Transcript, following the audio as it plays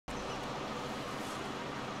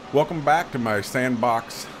Welcome back to my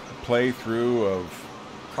Sandbox playthrough of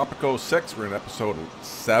Tropico 6. We're in episode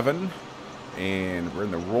 7, and we're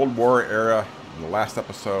in the World War era. In the last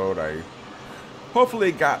episode, I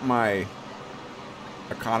hopefully got my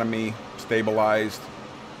economy stabilized,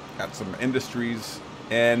 got some industries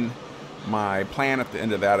in. My plan at the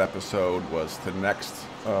end of that episode was to next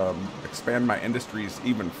expand my industries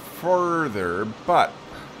even further, but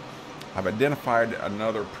I've identified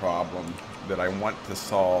another problem that I want to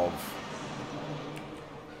solve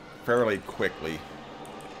fairly quickly.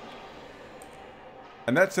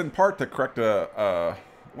 And that's in part to correct well,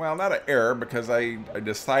 not an error, because I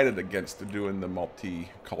decided against doing the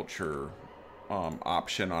multiculture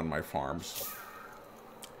option on my farms.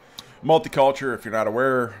 Multiculture, if you're not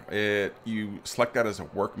aware, you select that as a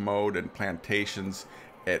work mode in plantations.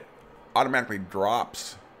 It automatically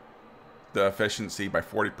drops the efficiency by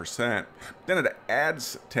 40%. Then it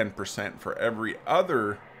adds 10% for every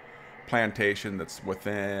other plantation that's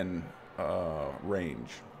within range.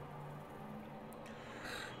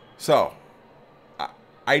 So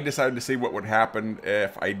I decided to see what would happen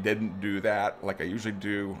if I didn't do that like I usually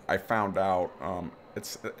do. I found out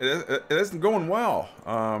it isn't going well,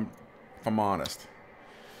 if I'm honest.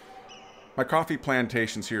 My coffee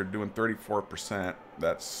plantations here are doing 34%.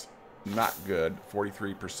 That's not good.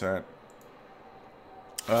 43%.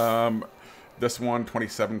 This one,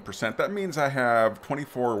 27%. That means I have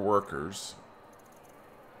 24 workers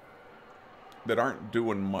that aren't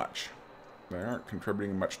doing much. They aren't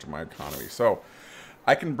contributing much to my economy. So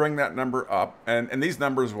I can bring that number up, and these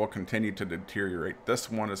numbers will continue to deteriorate.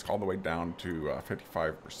 This one is all the way down to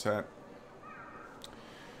 55%.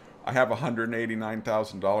 I have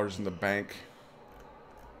 $189,000 in the bank.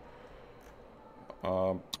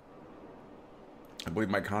 I believe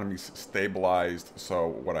my economy's stabilized, so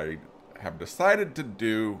what I have decided to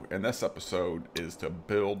do in this episode is to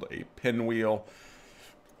build a pinwheel.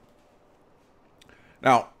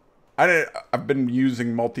 Now, I've been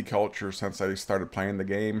using multiculture since I started playing the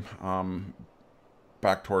game,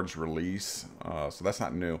 back towards release, so that's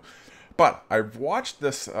not new. But I've watched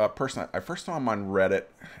this person. I first saw him on Reddit,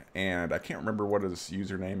 and I can't remember what his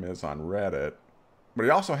username is on Reddit. But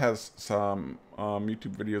he also has some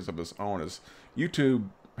YouTube videos of his own. His YouTube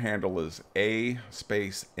handle is A_N,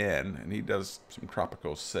 and he does some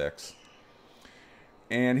Tropico 6.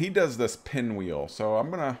 And he does this pinwheel. So I'm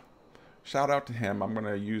going to shout out to him. I'm going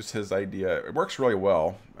to use his idea. It works really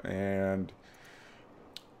well, and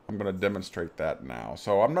I'm going to demonstrate that now.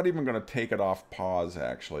 So I'm not even going to take it off pause,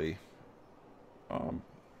 actually. I'm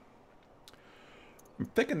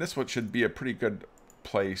thinking this one should be a pretty good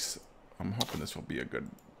place. I'm hoping this will be a good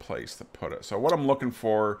place to put it. So what I'm looking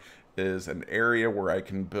for is an area where I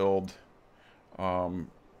can build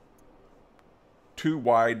too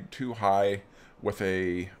wide, too high, with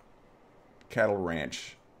a cattle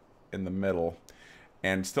ranch in the middle,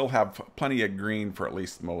 and still have plenty of green for at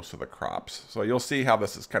least most of the crops. So you'll see how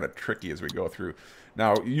this is kind of tricky as we go through.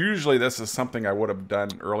 Now, usually this is something I would have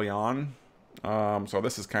done early on. So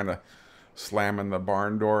this is kind of slamming the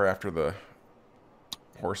barn door after the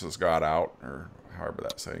horses got out, or however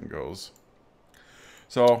that saying goes.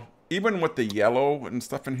 So even with the yellow and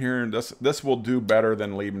stuff in here, this will do better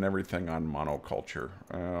than leaving everything on monoculture.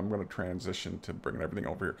 I'm going to transition to bringing everything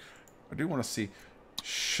over here. I do want to see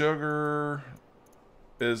sugar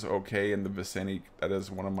is okay in the vicinity. That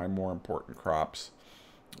is one of my more important crops.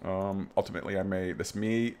 Ultimately, this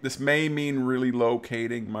may mean really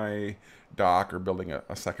locating my dock or building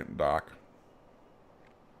a second dock.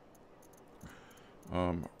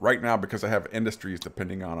 Right now, because I have industries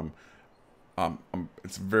depending on them,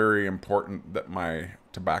 it's very important that my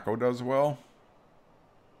tobacco does well.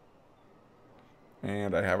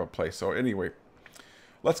 And I have a place. So anyway,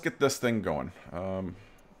 let's get this thing going.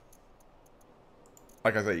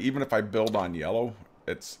 Like I say, even if I build on yellow,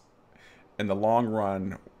 it's in the long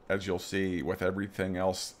run, as you'll see, with everything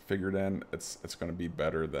else figured in, it's going to be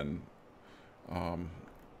better than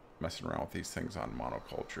messing around with these things on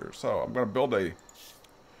monoculture. So I'm going to build a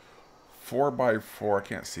 4x4. I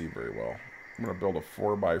can't see very well. I'm going to build a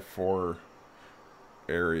 4x4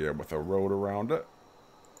 area with a road around it.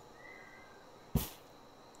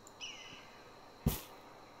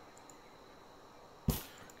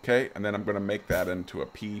 Okay, and then I'm going to make that into a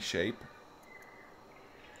P shape.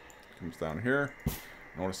 Comes down here.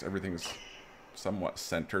 Notice everything's somewhat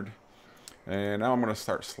centered. And now I'm going to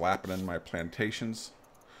start slapping in my plantations.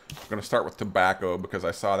 I'm going to start with tobacco because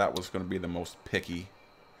I saw that was going to be the most picky.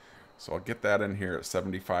 So I'll get that in here at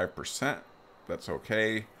 75%. That's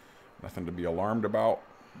okay. Nothing to be alarmed about.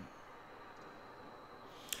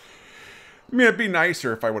 I mean, it'd be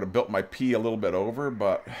nicer if I would have built my P a little bit over,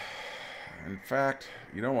 but in fact,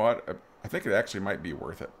 you know what? I think it actually might be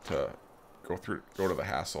worth it to go to the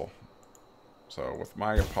hassle. So with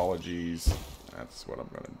my apologies, that's what I'm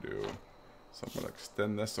going to do. So I'm going to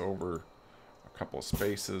extend this over a couple of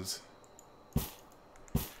spaces.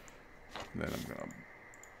 And then I'm going to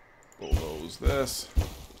bulldoze this.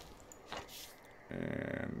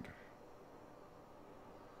 And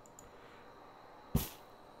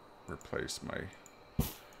replace my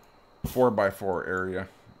 4x4 area.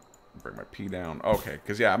 Bring my P down. Okay,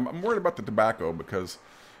 because yeah, I'm worried about the tobacco because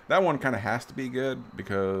that one kind of has to be good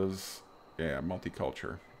because, yeah,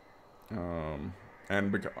 multicultural.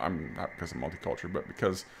 And because, I'm not because of multicultural, but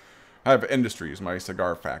because I have industries. My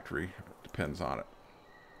cigar factory depends on it.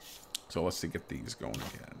 So let's see, get these going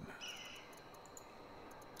again.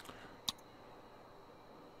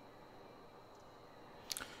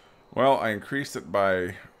 Well, I increased it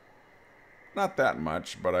by not that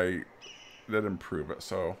much, but I did improve it,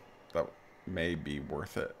 so that may be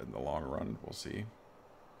worth it in the long run. We'll see.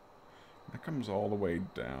 That comes all the way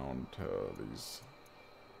down to these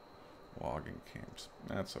logging camps.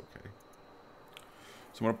 That's okay.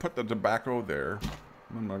 So I'm going to put the tobacco there.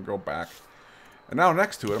 I'm going to go back. And now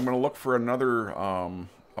next to it, I'm going to look for another...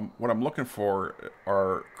 what I'm looking for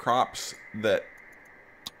are crops that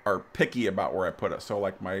are picky about where I put it. So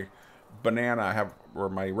like my banana, I have, or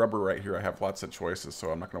my rubber right here, I have lots of choices,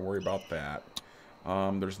 so I'm not going to worry about that.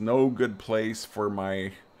 There's no good place for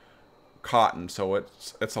my cotton, so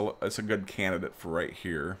it's a good candidate for right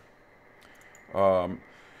here. And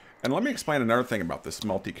let me explain another thing about this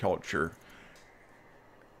multicultural.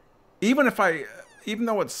 Even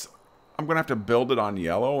though I'm going to have to build it on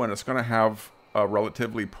yellow and it's going to have a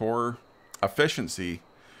relatively poor efficiency,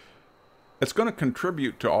 it's going to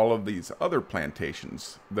contribute to all of these other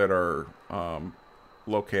plantations that are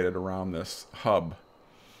located around this hub.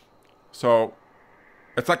 So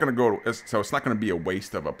it's not going to go. So it's not going to be a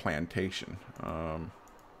waste of a plantation,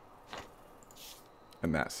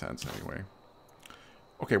 in that sense, anyway.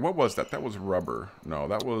 Okay, what was that? That was rubber. No,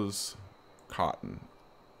 that was cotton.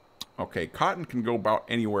 Okay, cotton can go about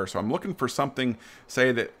anywhere. So I'm looking for something,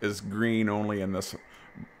 say, that is green only in this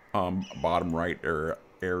bottom right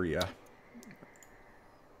area.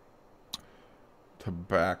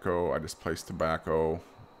 Tobacco. I just placed tobacco.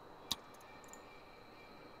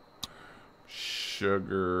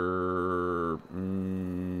 Sugar.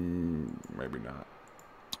 Maybe not.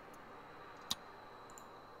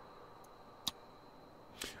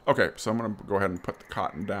 Okay, so I'm going to go ahead and put the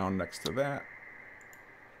cotton down next to that.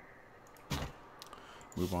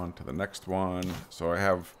 Move on to the next one. So I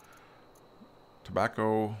have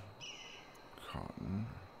tobacco, cotton,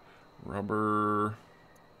 rubber,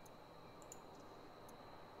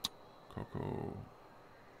 cocoa.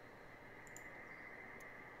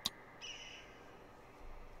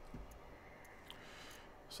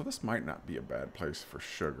 So this might not be a bad place for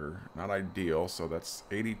sugar. Not ideal, so that's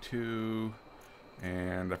 82.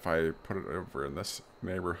 And if I put it over in this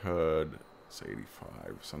neighborhood, it's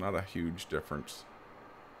 85. So not a huge difference.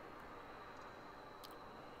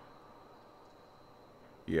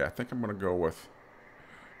 Yeah, I think I'm going to go with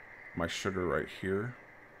my sugar right here.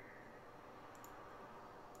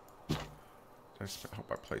 I just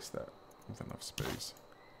hope I place that with enough space.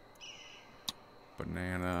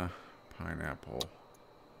 Banana, pineapple,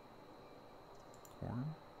 corn.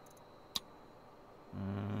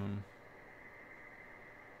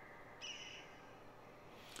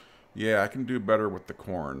 Yeah, I can do better with the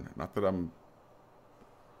corn. Not that I'm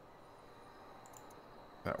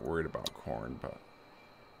that worried about corn, but...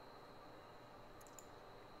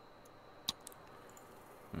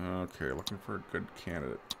 Okay, looking for a good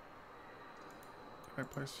candidate. Can I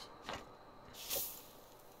place?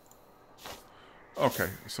 Okay,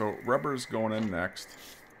 so rubber's going in next.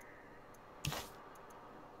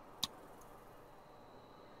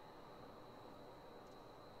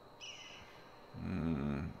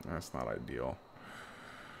 That's not ideal.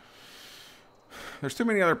 There's too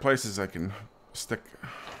many other places I can stick.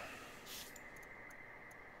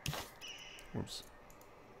 Whoops.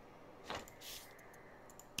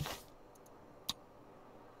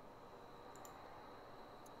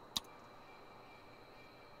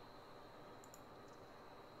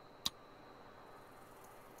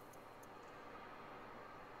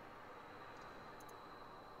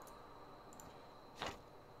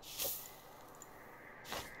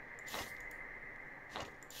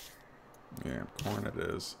 Yeah, corn it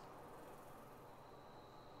is.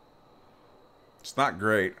 It's not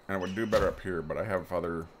great, and it would do better up here, but I have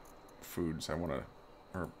other foods I want to,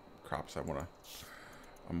 or crops I'm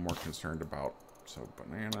more concerned about. So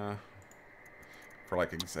banana, for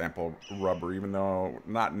like example, rubber, even though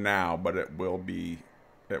not now, but it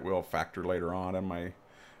will factor later on in my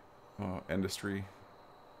industry.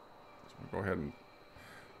 So we'll go ahead and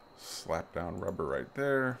slap down rubber right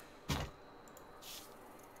there.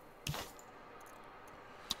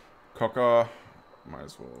 Coca, might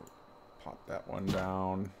as well pop that one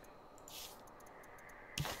down.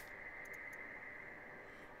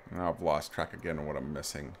 Now I've lost track again of what I'm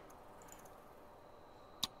missing.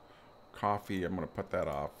 Coffee, I'm going to put that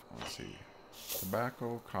off. Let's see.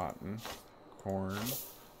 Tobacco, cotton, corn,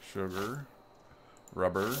 sugar,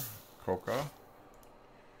 rubber, coca.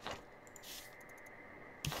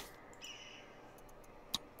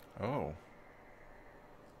 Oh.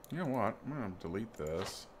 You know what? I'm going to delete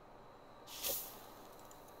this.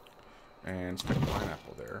 And stick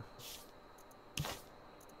pineapple there.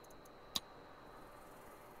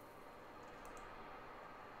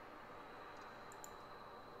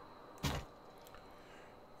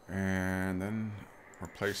 And then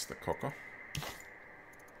replace the cocoa.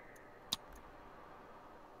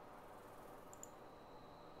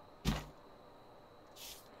 And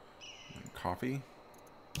coffee.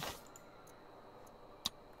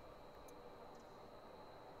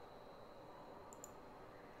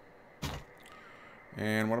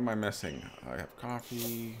 And what am I missing? I have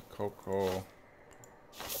coffee, cocoa,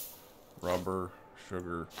 rubber,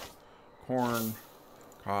 sugar, corn,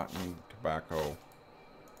 cotton, tobacco.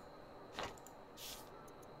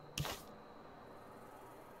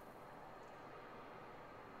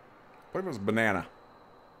 I believe it was banana.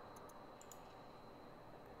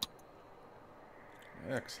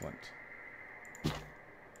 Excellent.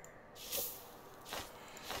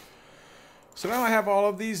 So now I have all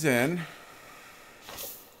of these in.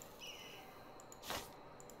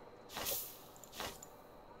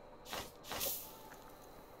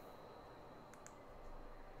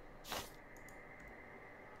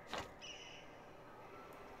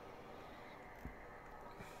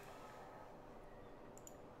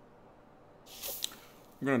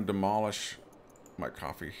 I'm going to demolish my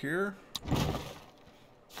coffee here.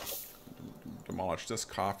 Demolish this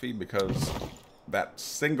coffee because that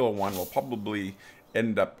single one will probably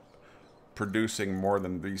end up producing more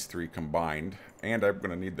than these three combined. And I'm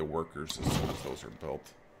going to need the workers as soon as those are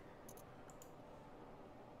built.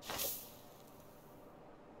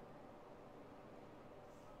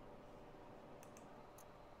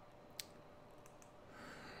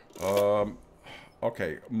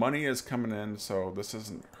 Okay, money is coming in, so this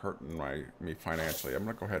isn't hurting me financially. I'm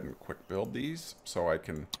going to go ahead and quick build these so I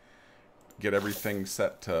can get everything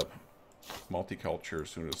set to multiculture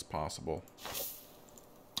as soon as possible.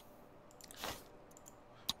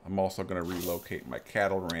 I'm also going to relocate my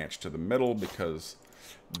cattle ranch to the middle because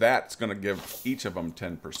that's going to give each of them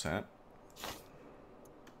 10%.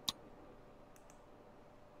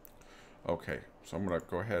 Okay, so I'm going to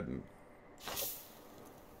go ahead and...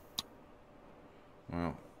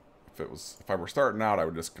 Well, if I were starting out, I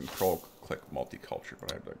would just control-click multiculture, but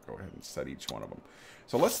I have to go ahead and set each one of them.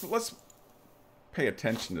 So let's pay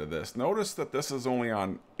attention to this. Notice that this is only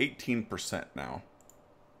on 18% now.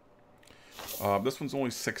 This one's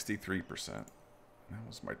only 63%. That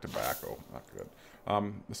was my tobacco, not good.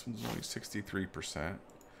 This one's only 63%.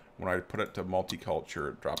 When I put it to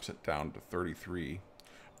multiculture, it drops it down to 33%.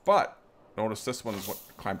 But notice this one's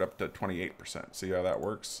climbed up to 28%. See how that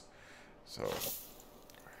works? So...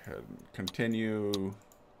 ahead and continue.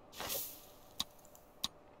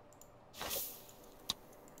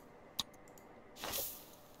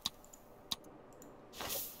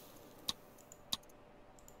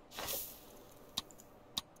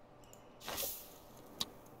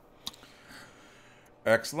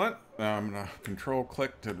 Excellent. Now I'm going to control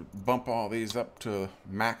click to bump all these up to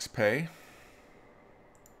max pay.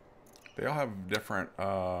 They all have different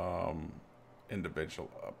individual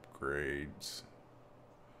upgrades.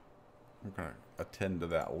 I'm going to attend to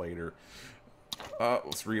that later.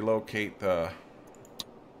 Let's relocate the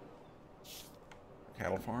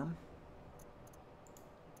cattle farm.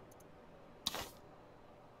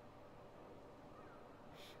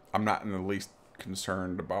 I'm not in the least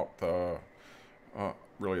concerned about the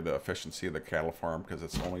really the efficiency of the cattle farm because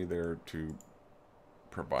it's only there to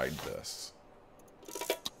provide this.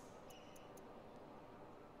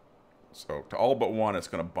 So to all but one, it's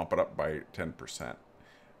going to bump it up by 10%.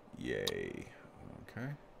 Yay. Okay.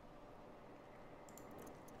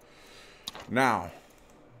 Now,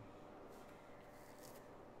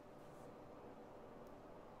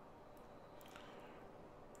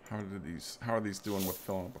 how are these doing with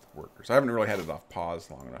filling up with workers? I haven't really had it off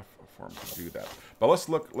pause long enough for them to do that. But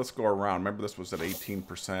let's go around. Remember this was at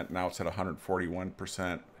 18%, now it's at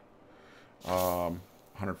 141%.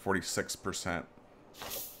 146%.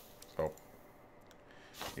 So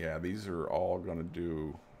yeah, these are all going to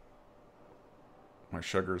do. My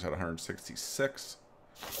sugar's at 166.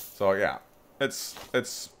 So yeah, it's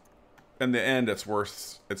in the end it's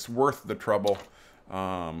worth the trouble.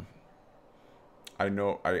 I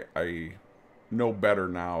know better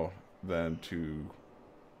now than to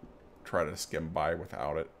try to skim by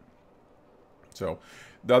without it. So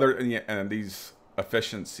the other and these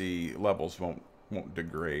efficiency levels won't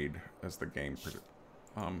degrade as the game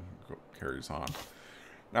carries on.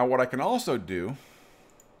 Now what I can also do,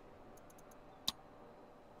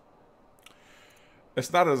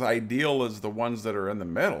 it's not as ideal as the ones that are in the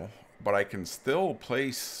middle, but I can still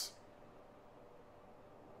place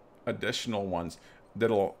additional ones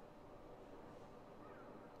that'll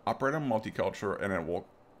operate on multicultural, and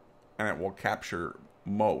it will capture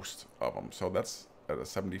most of them. So that's at a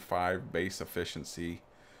 75 base efficiency.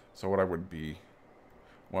 So what I would be,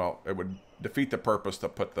 well, it would defeat the purpose to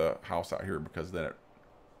put the house out here, because then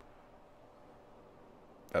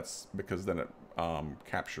it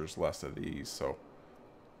captures less of these. So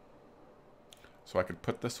I could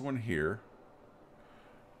put this one here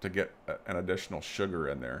to get an additional sugar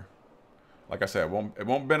in there. Like I said, it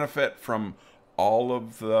won't benefit from all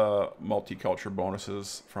of the multicultural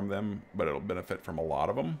bonuses from them, but it'll benefit from a lot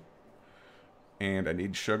of them. And I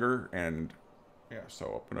need sugar, and yeah,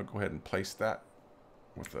 so I'm gonna go ahead and place that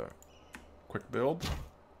with a quick build.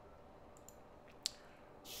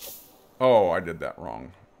 Oh, I did that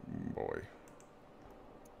wrong. Boy.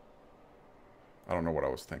 I don't know what I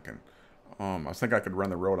was thinking. I was thinking I could run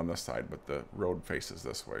the road on this side, but the road faces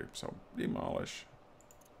this way. So demolish.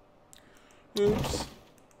 Oops.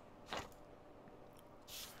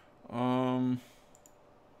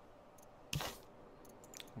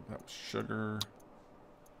 That was sugar.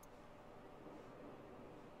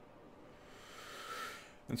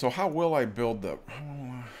 And so how will I build the,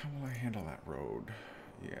 how will I handle that road?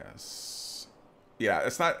 Yes. Yeah,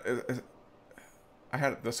 it's not, I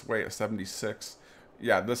had it this way at 76.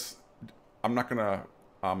 Yeah, this, I'm not gonna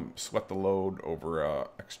sweat the load over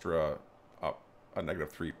extra a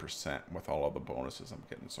negative 3% with all of the bonuses I'm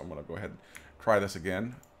getting. So I'm gonna go ahead and try this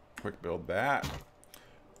again. Quick build that.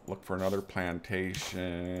 Look for another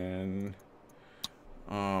plantation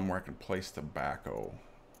where I can place tobacco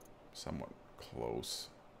somewhat close.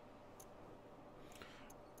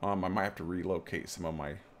 I might have to relocate some of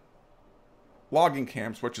my logging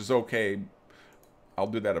camps, which is okay. I'll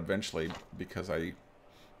do that eventually, because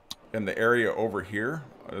in the area over here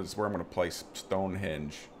is where I'm going to place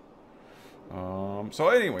Stonehenge. So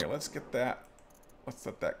anyway, let's get that. Let's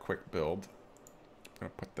let that quick build. I'm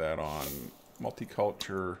going to put that on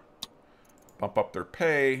multicultural, bump up their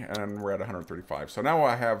pay, and we're at 135. So now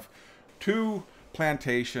I have 2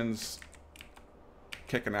 plantations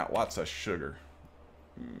kicking out lots of sugar.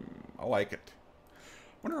 I like it.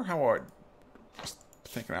 Wonder how I was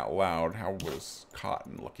thinking out loud. How was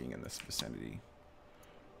cotton looking in this vicinity?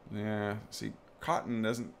 Yeah, see, cotton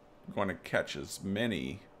isn't going to catch as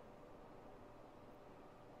many.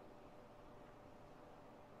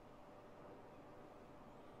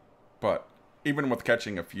 But even with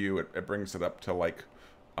catching a few, it brings it up to like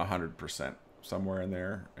 100% somewhere in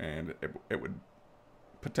there, and it would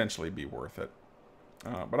potentially be worth it.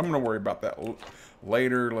 But I'm going to worry about that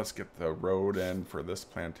later. Let's get the road in for this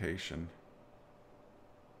plantation.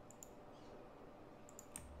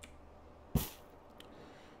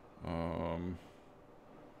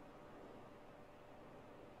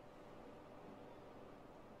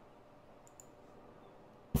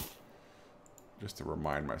 Just to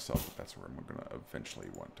remind myself that that's where I'm going to eventually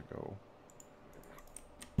want to go.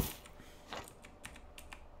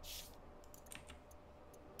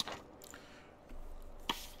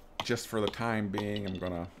 Just for the time being, I'm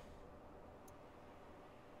going to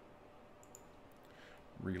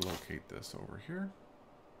relocate this over here.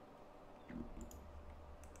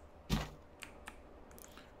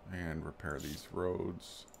 And repair these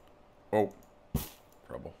roads. Oh,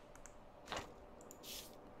 trouble.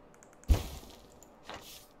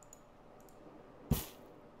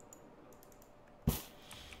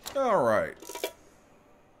 All right.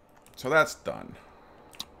 So that's done.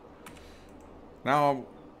 Now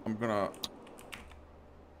I'm gonna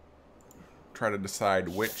try to decide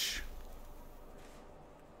which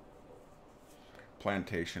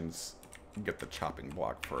plantations get the chopping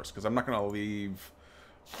block first, because I'm not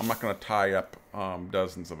gonna tie up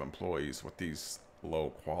dozens of employees with these low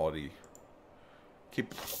quality.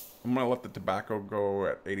 I'm gonna let the tobacco go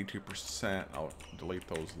at 82%. I'll delete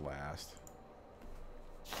those last.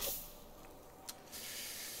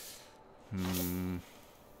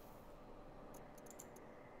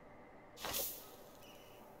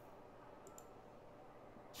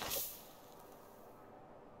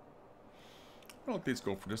 gonna let these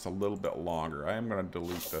go for just a little bit longer. I am gonna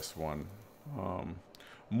delete this one.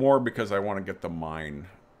 More because I want to get the mine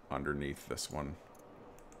underneath this one.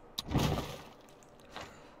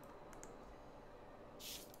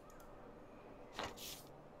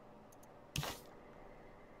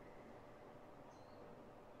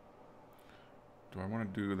 Do I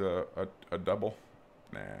want to do a double?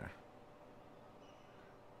 Nah.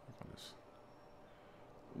 I'll just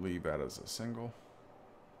leave that as a single.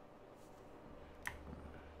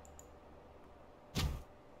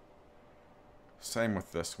 Same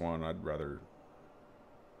with this one. I'd rather...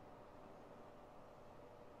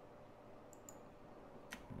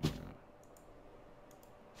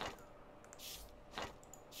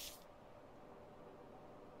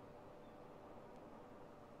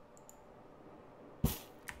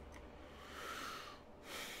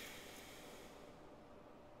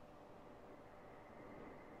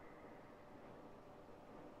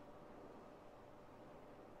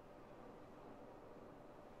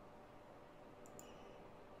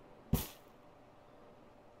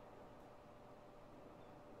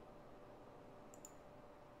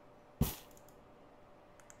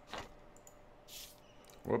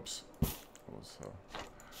 Whoops. That was a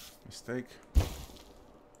mistake.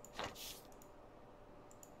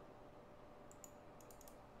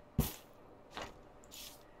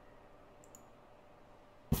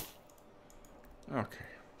 Okay.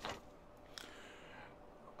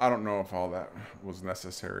 I don't know if all that was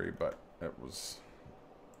necessary, but it was...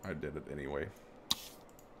 I did it anyway.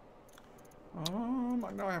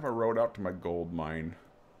 Now I have a road out to my gold mine.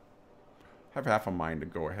 I have half a mine to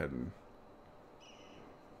go ahead and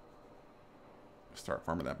start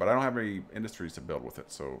farming that, but I don't have any industries to build with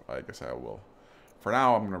it, so I guess I will. For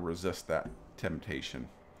now, I'm going to resist that temptation.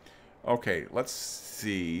 Okay, let's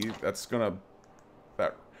see. That's going to...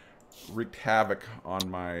 that wreaked havoc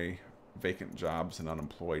on my vacant jobs and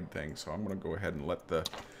unemployed things, so I'm going to go ahead and let the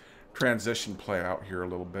transition play out here a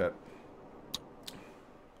little bit.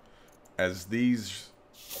 As these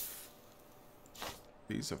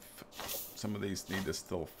have... some of these need to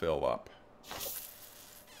still fill up.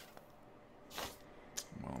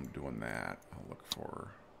 While I'm doing that, I'll look for...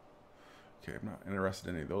 Okay, I'm not interested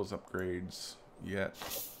in any of those upgrades yet.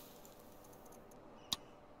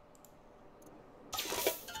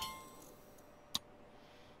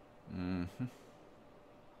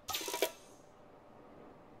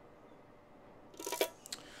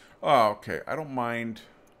 Oh, okay. I don't mind...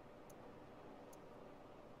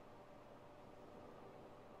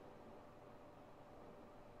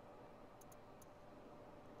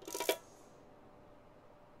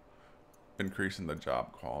 increasing the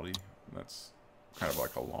job quality. That's kind of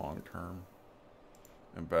like a long-term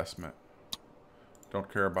investment.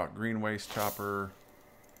 Don't care about green waste chopper.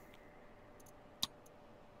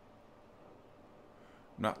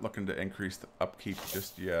 Not looking to increase the upkeep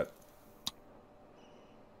just yet.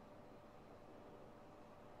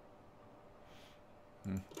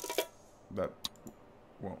 That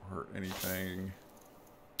won't hurt anything.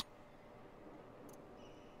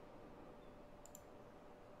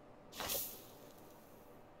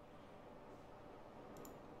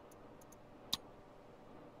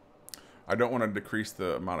 I don't want to decrease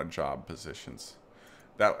the amount of job positions.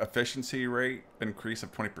 That efficiency rate increase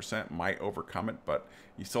of 20% might overcome it, but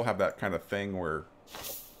you still have that kind of thing where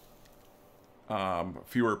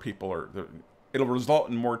fewer people are... It'll result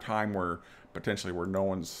in more time where potentially where no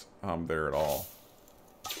one's there at all.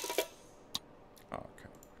 Okay.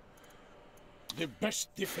 The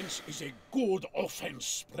best defense is a good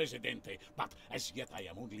offense, Presidente. But as yet I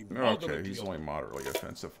am only moderately... Okay, he's only moderately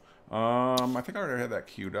offensive. I think I already had that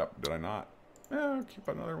queued up. Did I not? Yeah, I'll keep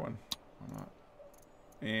another one. Why not?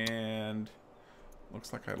 And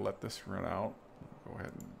looks like I let this run out. I'll go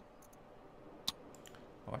ahead and...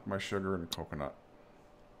 I like my sugar and coconut.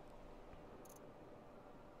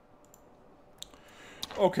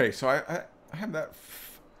 Okay, so I have that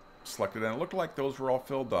selected, and it looked like those were all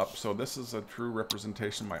filled up. So this is a true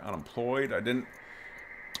representation of my unemployed. I didn't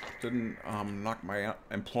knock my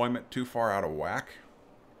employment too far out of whack.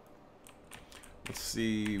 Let's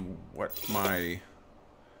see what my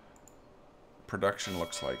production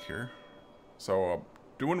looks like here. So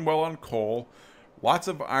doing well on coal, lots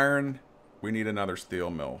of iron. We need another steel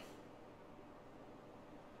mill.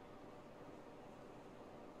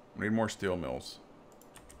 We need more steel mills.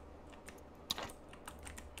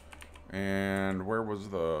 And where was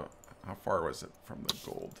the... how far was it from the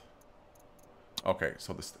gold? Okay,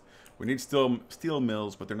 so this... we need steel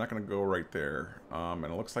mills, but they're not going to go right there. And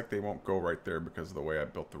it looks like they won't go right there because of the way I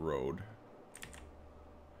built the road.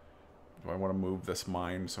 Do I want to move this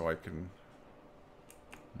mine so I can...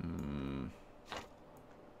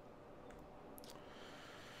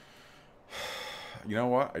 You know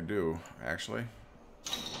what? I do, actually.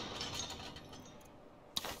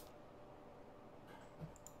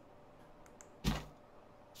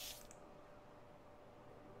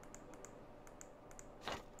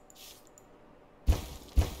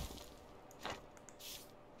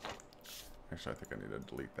 Actually, I think I need to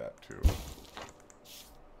delete that too.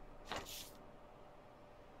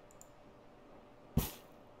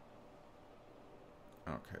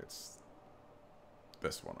 Okay, it's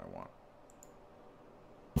this one I want.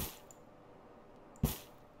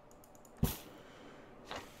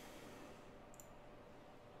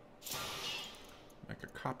 Make a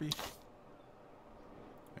copy.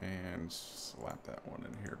 And slap that one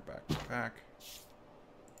in here back to back.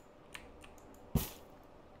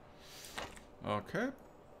 Okay.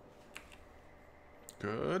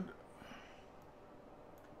 Good.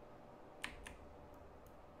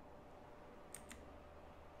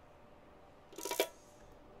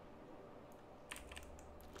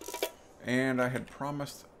 And I had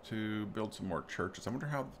promised to build some more churches. I wonder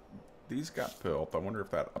how these got built. I wonder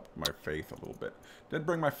if that upped my faith a little bit. Did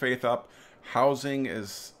bring my faith up. Housing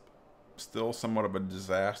is still somewhat of a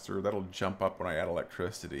disaster. That'll jump up when I add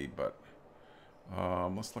electricity, but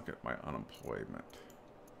let's look at my unemployment.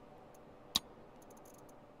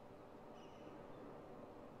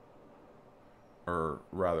 Or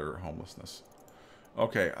rather, homelessness.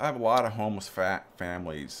 Okay, I have a lot of homeless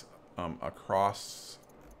families across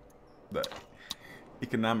the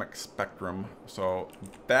economic spectrum, so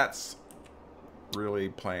that's really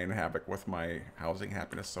playing havoc with my housing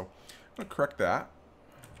happiness. So I'm going to correct that.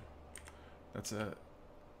 That's a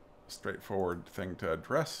straightforward thing to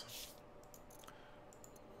address.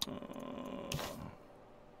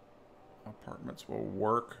 Apartments will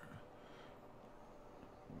work.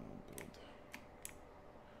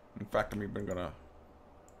 In fact, I'm even gonna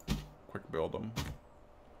quick build them.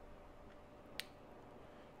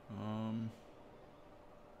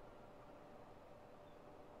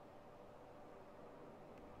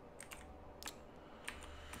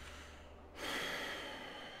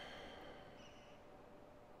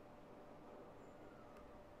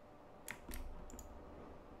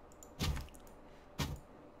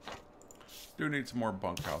 Do need some more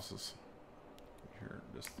bunkhouses here.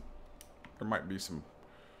 Just there might be some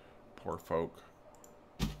poor folk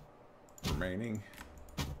remaining.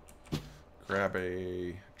 Grab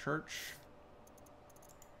a church.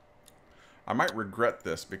 I might regret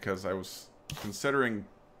this because I was considering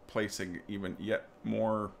placing even yet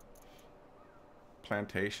more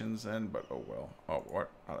plantations in, but oh well. Oh,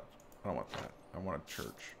 what? I don't want that. I want a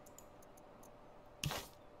church.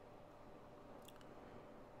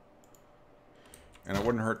 And it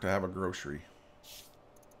wouldn't hurt to have a grocery.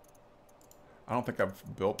 I don't think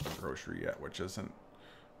I've built the grocery yet, which isn't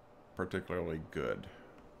particularly good,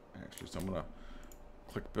 actually. So I'm going to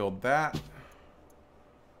click build that.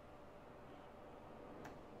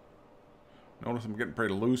 Notice I'm getting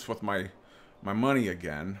pretty loose with my money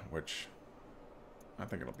again, which I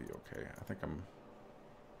think it'll be okay. I think I'm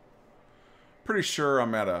pretty sure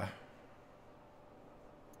I'm at a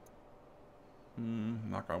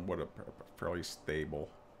knock on wood, fairly stable.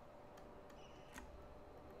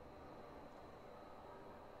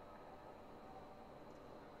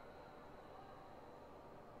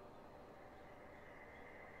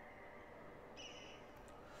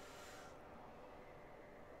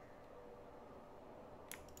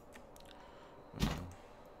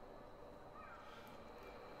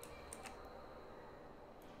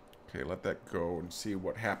 Okay, let that go and see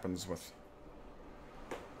what happens with...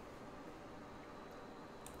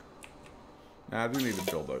 Now, I do need to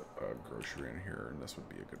build a grocery in here, and this would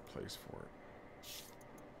be a good place for it.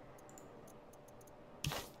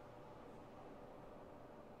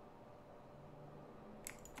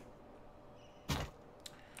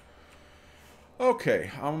 Okay,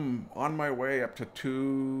 I'm on my way up to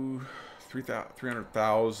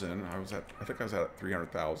 300,000. I think I was at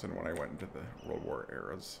 300,000 when I went into the World War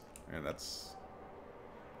eras, and that's...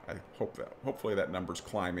 hopefully that number's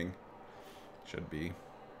climbing. Should be.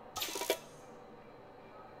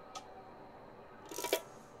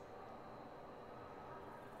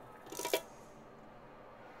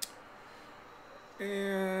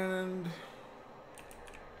 And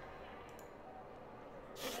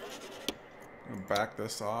I'll back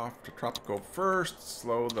this off to Tropico first,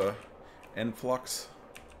 slow the influx.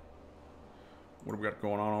 What do we got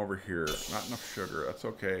going on over here? Not enough sugar. That's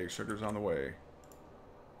okay. Sugar's on the way.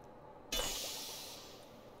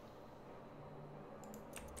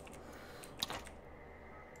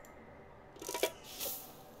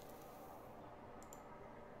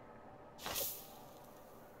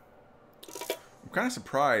 kind of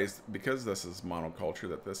surprised, because this is monoculture,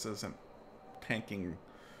 that this isn't tanking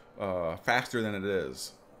faster than it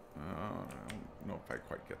is. I don't know if I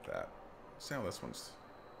quite get that. Let's see how this one's.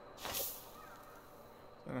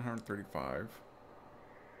 At 135.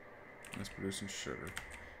 It's producing sugar.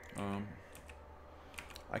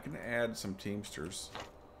 I can add some Teamsters.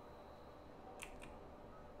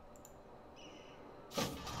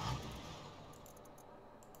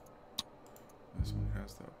 This one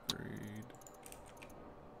has the upgrade.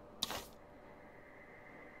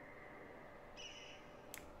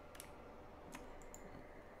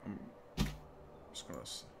 I'm just gonna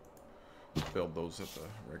build those at the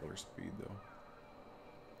regular speed, though.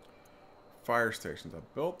 Fire stations. I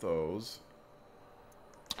built those.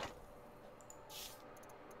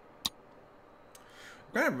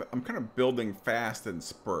 I'm kind of building fast in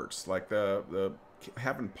spurts, like the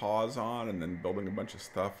having pause on and then building a bunch of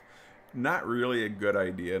stuff. Not really a good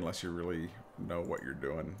idea unless you really know what you're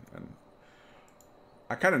doing. And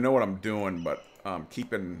I kind of know what I'm doing, but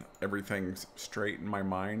keeping everything straight in my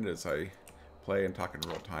mind as I play and talk in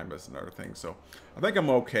real time is another thing. So I think I'm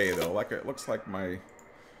okay though. Like, it looks like my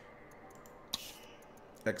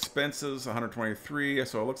expenses 123,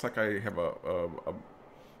 so it looks like I have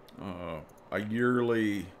a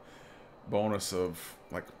yearly bonus of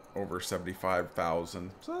like over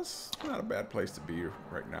 75,000. So that's not a bad place to be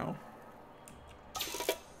right now.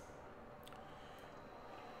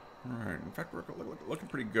 All right, in fact, we're looking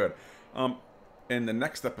pretty good. In the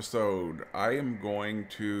next episode, I am going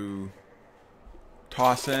to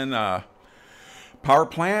toss in a power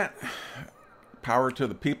plant, power to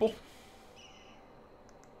the people.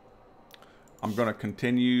 I'm going to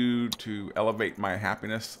continue to elevate my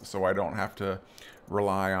happiness so I don't have to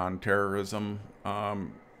rely on terrorism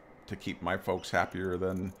to keep my folks happier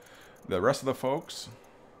than the rest of the folks.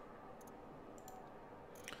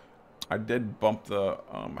 I did bump the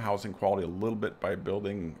housing quality a little bit by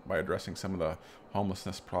addressing some of the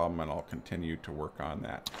homelessness problem, and I'll continue to work on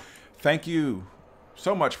that. Thank you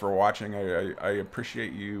so much for watching. I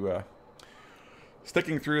appreciate you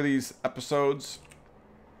sticking through these episodes.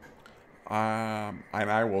 And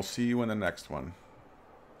I will see you in the next one.